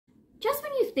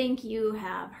think you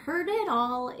have heard it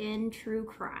all in true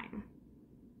crime.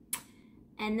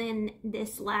 And then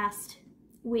this last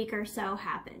week or so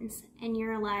happens, and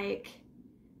you're like,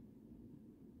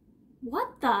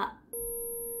 what the?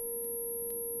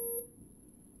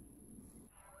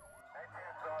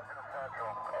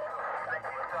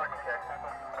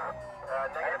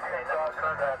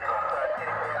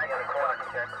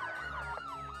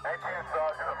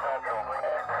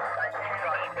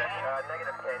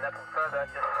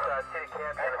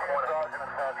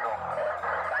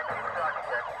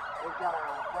 We've got a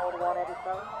hold one at his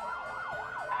phone.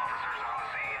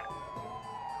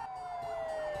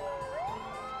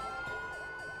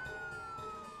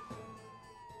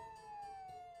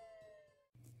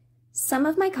 Some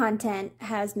of my content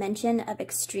has mention of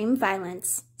extreme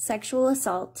violence, sexual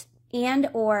assault,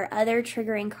 and/or other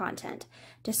triggering content.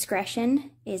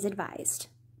 Discretion is advised.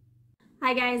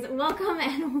 Hi guys, welcome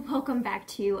and welcome back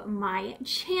to my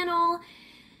channel.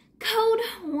 Code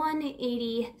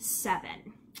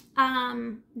 187.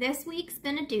 This week's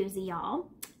been a doozy, y'all.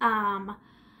 I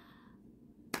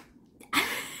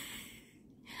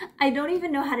don't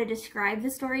even know how to describe the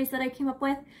stories that I came up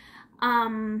with.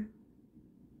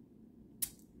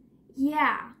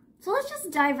 Yeah, so let's just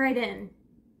dive right in.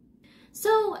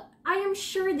 So I am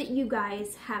sure that you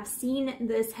guys have seen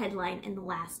this headline in the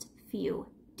last few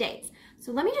days.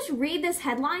 So let me just read this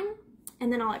headline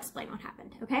and then I'll explain what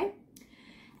happened, okay?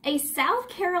 A South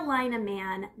Carolina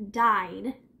man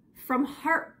died from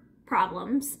heart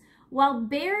problems while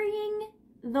burying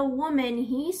the woman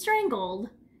he strangled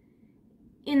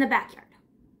in the backyard.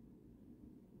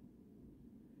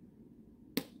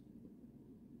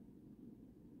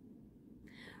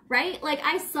 Right? Like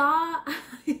I saw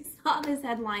this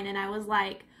headline and I was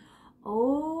like,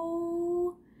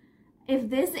 oh, if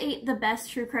this ain't the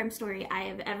best true crime story I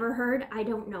have ever heard, I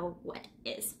don't know what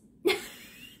is.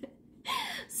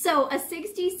 So a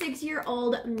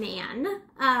 66-year-old man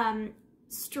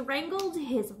strangled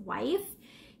his wife.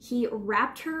 He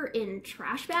wrapped her in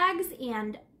trash bags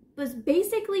and was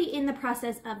basically in the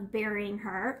process of burying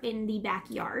her in the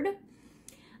backyard.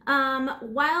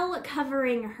 While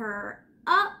covering her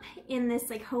up in this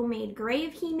like homemade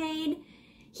grave he made,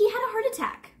 he had a heart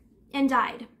attack and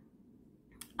died.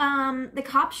 The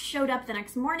cops showed up the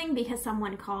next morning because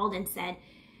someone called and said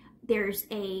there's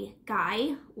a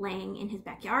guy laying in his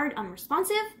backyard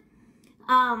unresponsive.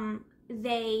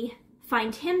 They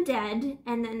find him dead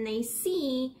and then they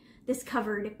see this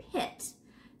covered pit.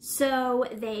 So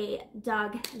they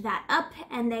dug that up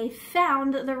and they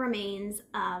found the remains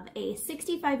of a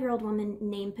 65-year-old woman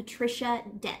named Patricia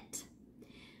Dent.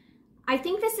 I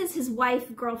think this is his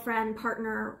wife, girlfriend,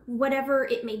 partner, whatever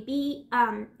it may be.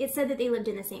 It said that they lived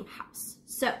in the same house.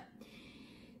 So,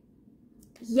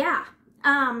 yeah.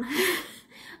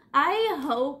 I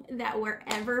hope that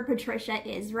wherever Patricia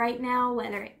is right now,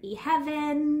 whether it be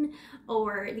heaven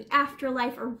or the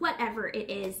afterlife or whatever it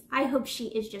is, I hope she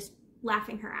is just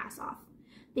laughing her ass off.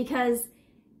 Because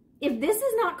if this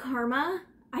is not karma,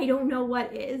 I don't know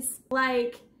what is.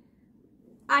 Like,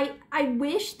 I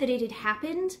wish that it had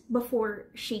happened before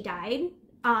she died,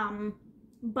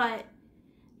 but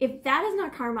if that is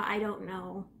not karma, I don't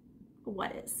know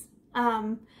what is.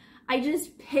 I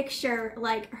just picture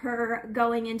like her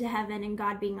going into heaven and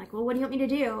God being like, well, what do you want me to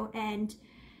do? And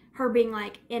her being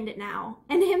like, end it now.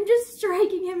 And him just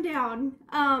striking him down.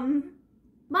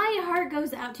 My heart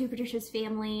goes out to Patricia's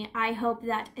family. I hope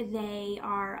that they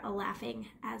are laughing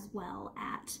as well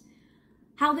at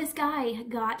how this guy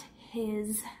got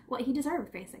what he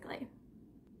deserved, basically.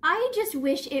 I just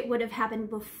wish it would have happened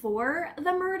before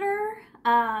the murder.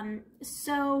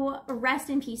 So rest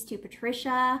in peace to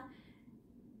Patricia.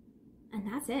 And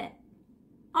that's it.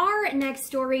 Our next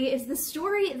story is the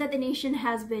story that the nation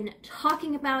has been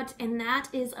talking about, and that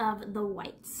is of the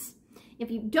Whites. If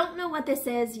you don't know what this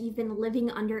is, you've been living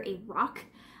under a rock.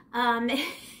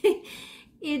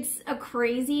 It's a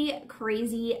crazy,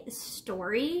 crazy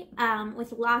story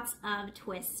with lots of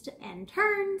twists and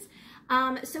turns.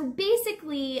 So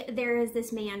basically, there is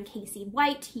this man, Casey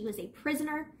White. He was a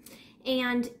prisoner,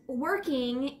 and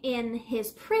working in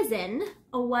his prison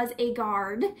was a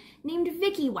guard named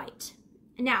Vicki White.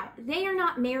 Now, they are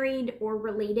not married or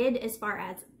related as far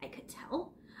as I could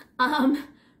tell,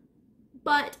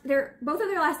 but both of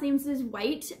their last names is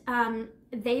White.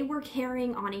 They were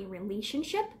carrying on a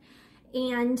relationship.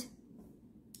 And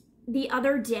the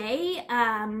other day,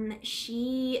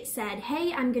 she said,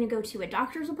 hey, I'm going to go to a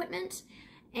doctor's appointment.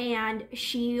 And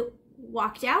she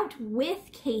walked out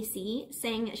with Casey,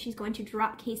 saying that she's going to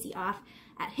drop Casey off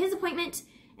at his appointment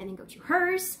and then go to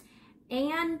hers.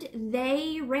 And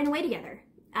they ran away together.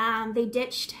 They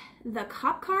ditched the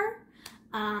cop car,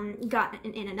 got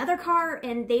in another car,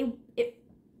 and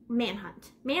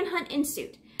manhunt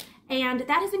ensued. And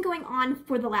that has been going on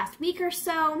for the last week or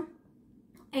so,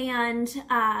 and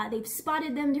they've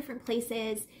spotted them different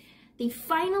places. They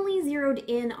finally zeroed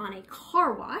in on a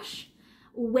car wash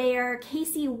where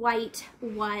Casey White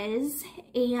was,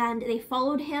 and they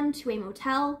followed him to a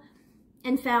motel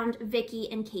and found Vicki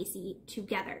and Casey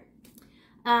together.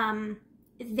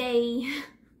 They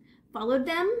followed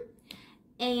them,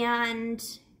 and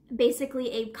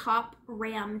basically a cop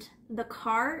rammed the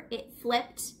car. It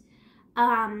flipped.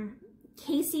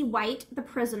 Casey White, the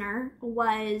prisoner,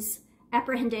 was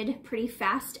apprehended pretty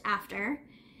fast after.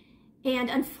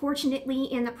 And unfortunately,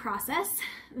 in the process,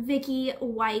 Vicki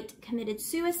White committed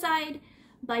suicide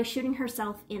by shooting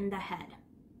herself in the head.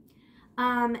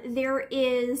 There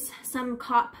is some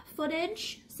cop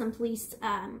footage, some police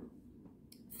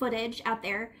footage out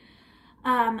there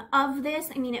of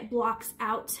this. I mean, it blocks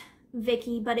out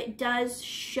Vicki, but it does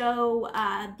show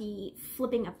the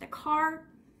flipping of the car,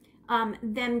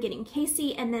 them getting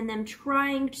Casey, and then them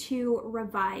trying to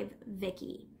revive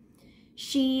Vicki.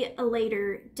 She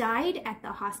later died at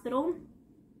the hospital,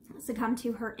 succumbed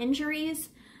to her injuries,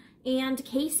 and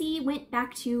Casey went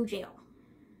back to jail.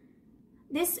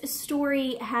 This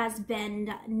story has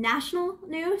been national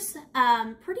news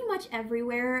pretty much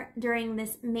everywhere during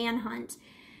this manhunt.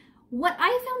 What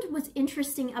I found was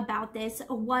interesting about this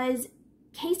was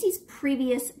Casey's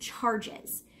previous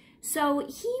charges. So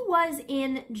he was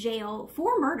in jail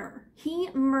for murder. He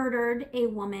murdered a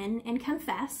woman and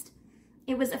confessed.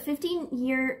 It was a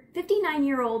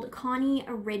 59-year-old Connie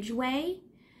Ridgway.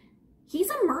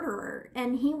 He's a murderer,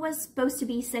 and he was supposed to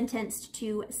be sentenced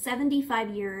to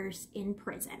 75 years in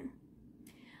prison.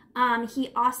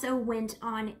 He also went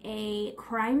on a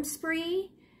crime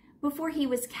spree before he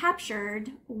was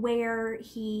captured, where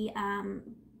he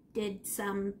did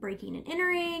some breaking and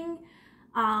entering,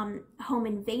 home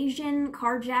invasion,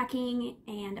 carjacking,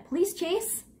 and a police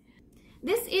chase.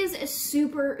 This is a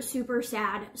super, super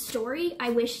sad story.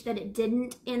 I wish that it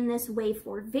didn't end this way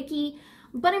for Vicki,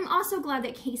 but I'm also glad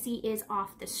that Casey is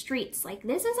off the streets. Like,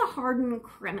 this is a hardened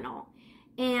criminal,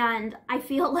 and I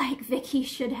feel like Vicki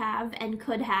should have and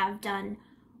could have done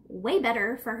way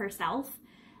better for herself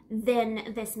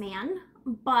than this man,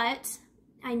 but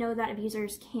I know that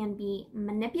abusers can be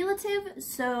manipulative,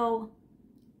 so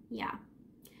yeah.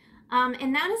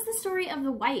 And that is the story of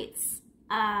the Whites.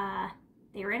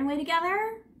 They ran away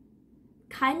together,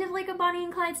 kind of like a Bonnie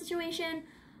and Clyde situation.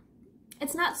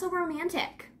 It's not so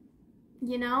romantic,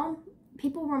 you know?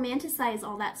 People romanticize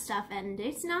all that stuff, and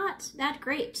it's not that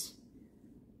great.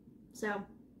 So,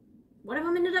 one of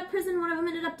them ended up in prison, one of them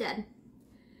ended up dead.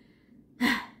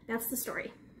 That's the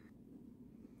story.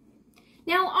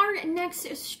 Now, our next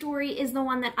story is the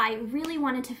one that I really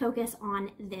wanted to focus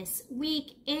on this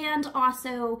week and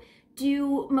also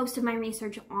do most of my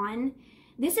research on.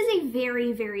 This is a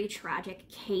very, very tragic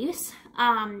case.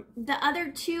 The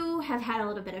other two have had a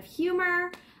little bit of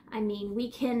humor. I mean, we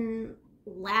can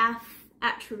laugh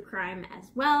at true crime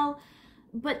as well,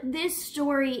 but this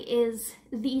story is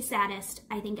the saddest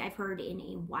I think I've heard in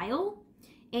a while,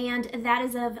 and that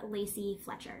is of Lacey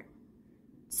Fletcher.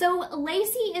 So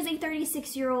Lacey is a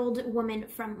 36-year-old woman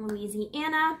from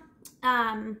Louisiana,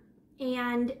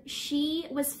 and she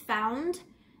was found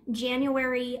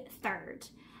January 3rd.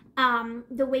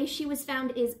 The way she was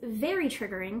found is very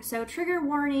triggering, so trigger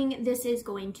warning, this is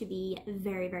going to be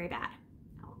very, very bad.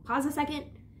 I'll pause a second.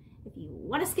 If you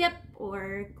want to skip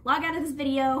or log out of this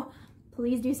video,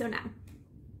 please do so now.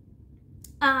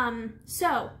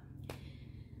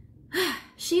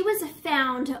 She was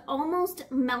found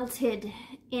almost melted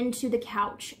into the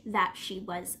couch that she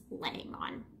was laying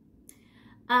on.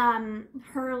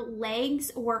 Her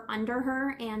legs were under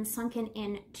her and sunken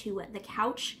into the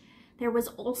couch. There was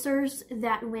ulcers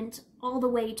that went all the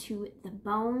way to the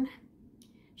bone.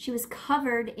 She was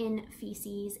covered in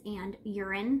feces and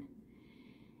urine,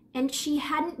 and she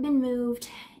hadn't been moved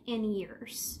in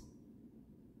years.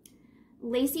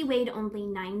 Lacey weighed only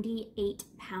 98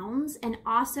 pounds and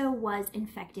also was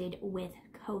infected with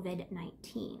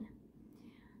COVID-19.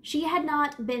 She had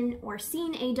not been or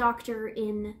seen a doctor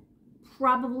in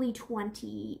probably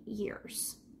 20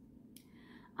 years.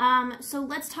 So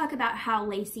let's talk about how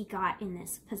Lacey got in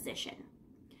this position.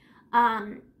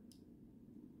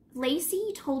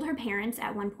 Lacey told her parents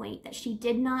at one point that she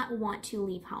did not want to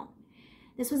leave home.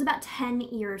 This was about 10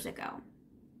 years ago.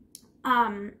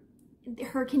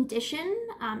 Her condition,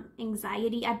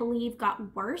 anxiety, I believe,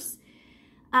 got worse.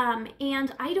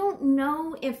 And I don't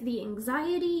know if the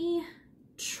anxiety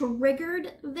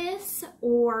triggered this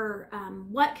or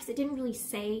what, because it didn't really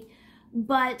say,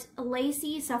 but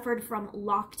Lacey suffered from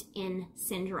locked-in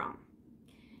syndrome.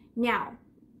 Now,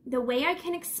 the way I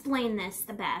can explain this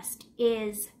the best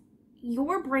is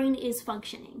your brain is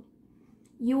functioning.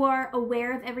 You are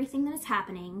aware of everything that is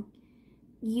happening.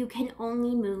 You can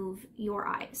only move your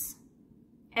eyes.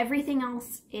 Everything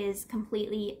else is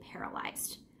completely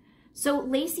paralyzed. So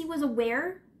Lacey was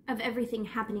aware of everything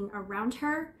happening around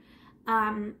her,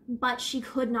 but she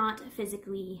could not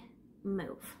physically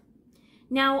move.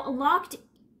 Now,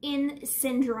 locked-in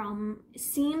syndrome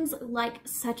seems like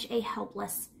such a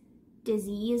helpless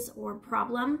disease or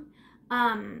problem.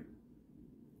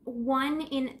 1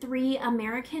 in 3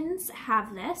 Americans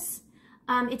have this.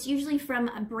 It's usually from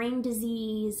a brain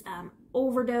disease,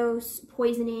 overdose,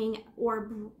 poisoning,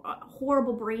 or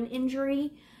horrible brain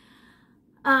injury.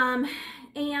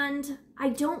 And I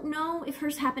don't know if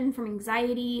hers happened from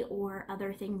anxiety or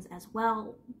other things as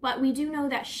well, but we do know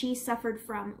that she suffered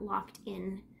from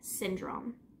locked-in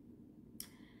syndrome.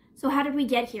 So how did we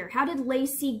get here? How did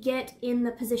Lacey get in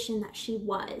the position that she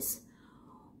was?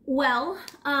 Well,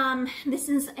 this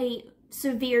is a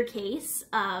severe case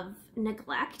of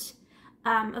neglect.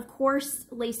 Of course,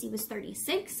 Lacey was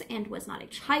 36 and was not a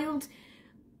child,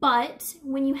 but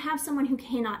when you have someone who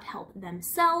cannot help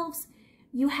themselves,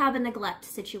 you have a neglect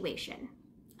situation.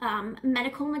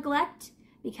 Medical neglect,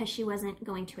 because she wasn't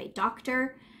going to a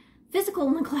doctor.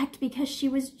 Physical neglect, because she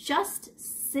was just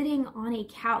sitting on a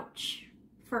couch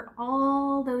for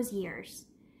all those years.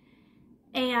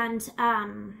 And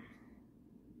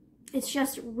it's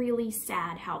just really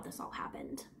sad how this all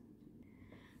happened.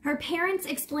 Her parents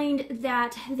explained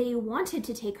that they wanted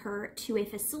to take her to a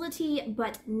facility,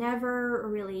 but never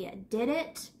really did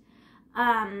it.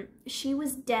 She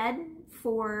was dead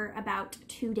for about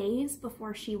 2 days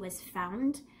before she was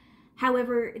found.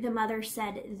 However, the mother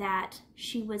said that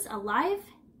she was alive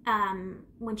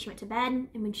when she went to bed,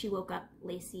 and when she woke up,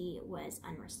 Lacey was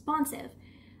unresponsive.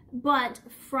 But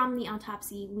from the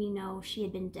autopsy, we know she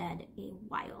had been dead a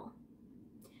while.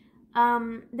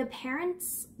 The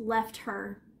parents left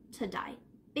her to die.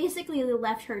 Basically, they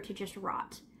left her to just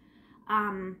rot.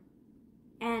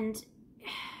 And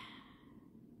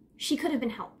she could have been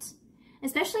helped,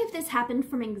 especially if this happened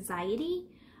from anxiety.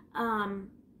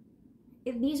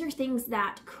 These are things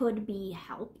that could be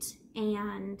helped,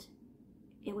 and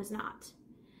it was not.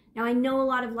 Now, I know a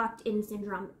lot of locked-in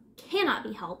syndrome cannot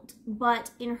be helped,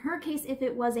 but in her case, if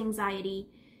it was anxiety,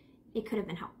 it could have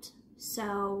been helped.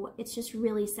 So it's just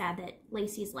really sad that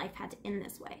Lacey's life had to end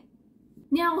this way.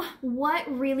 Now, what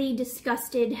really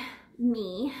disgusted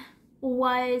me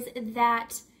was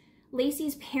that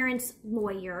Lacey's parents'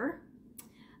 lawyer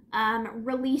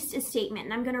released a statement,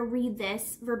 and I'm going to read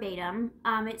this verbatim.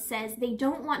 It says, "They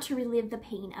don't want to relive the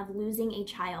pain of losing a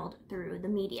child through the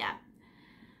media.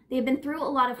 They've been through a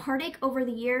lot of heartache over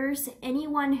the years.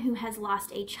 Anyone who has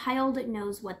lost a child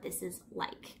knows what this is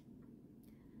like."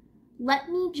 Let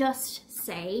me just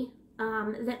say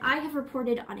that I have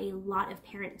reported on a lot of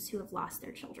parents who have lost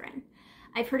their children.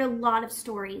 I've heard a lot of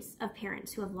stories of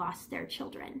parents who have lost their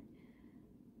children.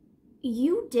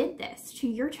 You did this to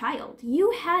your child.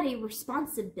 You had a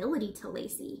responsibility to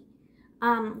Lacey.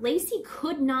 Lacey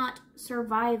could not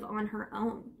survive on her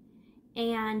own,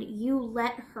 and you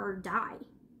let her die.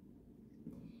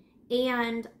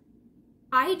 And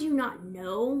I do not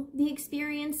know the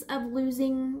experience of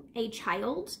losing a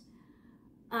child.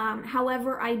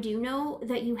 However, I do know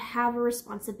that you have a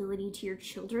responsibility to your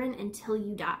children until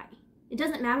you die. It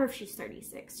doesn't matter if she's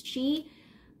 36. She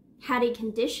had a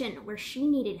condition where she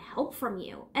needed help from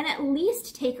you, and at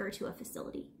least take her to a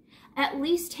facility. At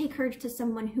least take her to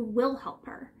someone who will help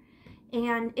her.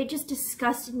 And it just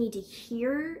disgusted me to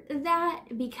hear that,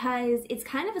 because it's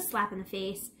kind of a slap in the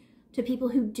face to people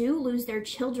who do lose their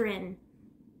children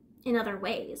in other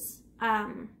ways.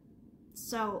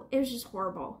 So it was just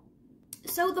horrible.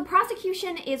 So the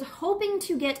prosecution is hoping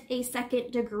to get a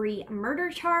second-degree murder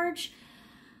charge.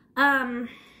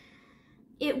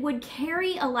 It would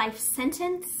carry a life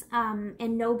sentence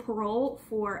and no parole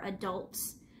for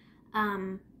adults.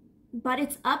 But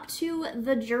it's up to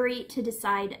the jury to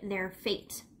decide their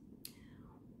fate.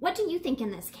 What do you think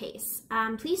in this case?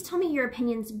 Please tell me your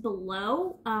opinions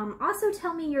below. Also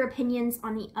tell me your opinions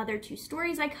on the other 2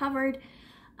 stories I covered.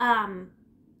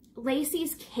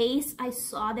 Lacey's case, I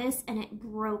saw this and it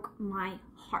broke my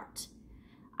heart.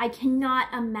 I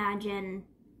cannot imagine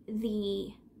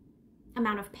the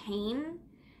amount of pain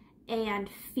and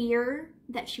fear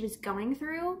that she was going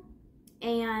through.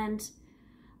 And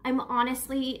I'm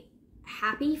honestly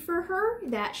happy for her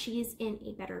that she's in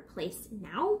a better place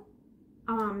now,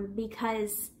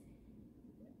 because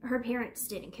her parents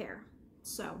didn't care.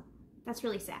 So that's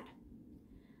really sad.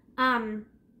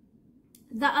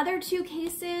 The other two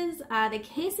cases, the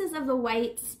cases of the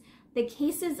Whites, the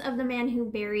cases of the man who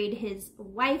buried his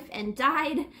wife and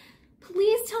died,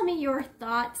 please tell me your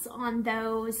thoughts on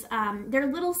those. They're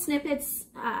little snippets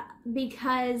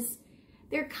because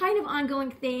they're kind of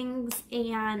ongoing things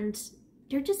and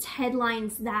they're just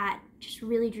headlines that just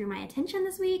really drew my attention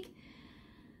this week.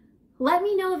 Let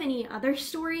me know of any other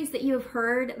stories that you have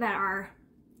heard that are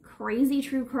crazy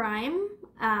true crime,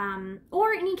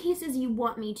 or any cases you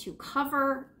want me to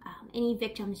cover, any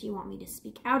victims you want me to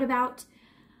speak out about.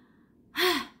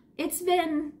 It's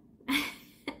been...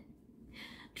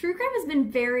 True crime has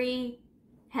been very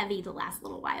heavy the last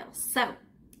little while. So,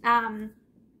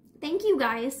 thank you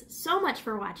guys so much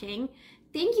for watching.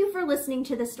 Thank you for listening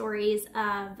to the stories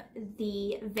of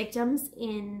the victims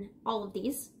in all of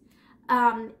these.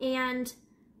 And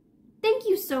thank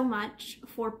you so much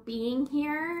for being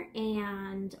here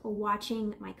and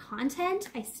watching my content.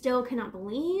 I still cannot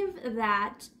believe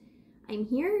that I'm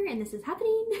here and this is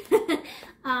happening.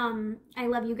 I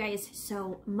love you guys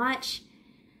so much.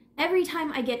 Every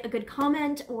time I get a good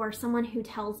comment or someone who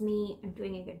tells me I'm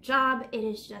doing a good job, it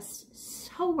is just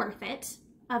so worth it,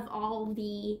 of all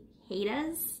the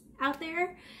haters out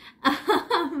there.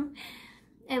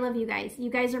 I love you guys. You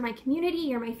guys are my community,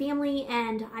 you're my family,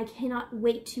 and I cannot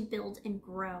wait to build and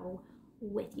grow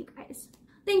with you guys.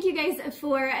 Thank you guys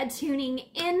for tuning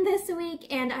in this week,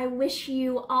 and I wish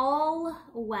you all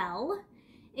well,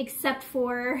 except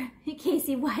for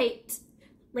Casey White,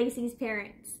 Lacey's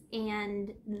parents,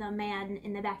 and the man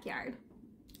in the backyard.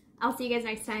 I'll see you guys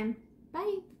next time.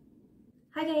 Bye.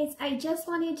 Hi guys, I just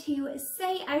wanted to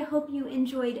say I hope you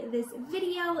enjoyed this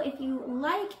video. If you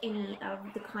like any of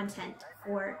the content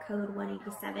for Code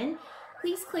 187,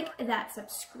 please click that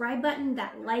subscribe button,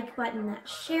 that like button, that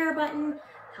share button.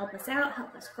 Help us out,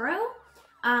 help us grow.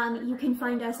 You can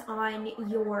find us on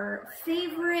your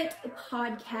favorite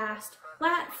podcast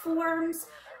platforms.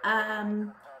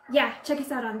 Yeah, check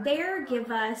us out on there.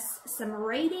 Give us some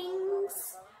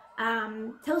ratings.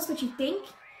 Tell us what you think.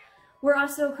 We're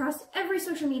also across every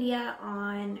social media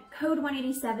on Code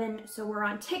 187. So we're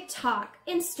on TikTok,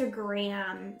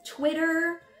 Instagram,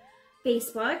 Twitter,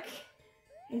 Facebook.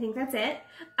 I think that's it.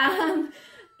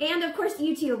 And of course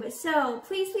YouTube. So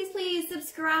please, please, please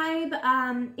subscribe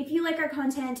if you like our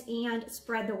content and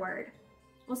spread the word.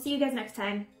 We'll see you guys next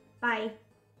time. Bye.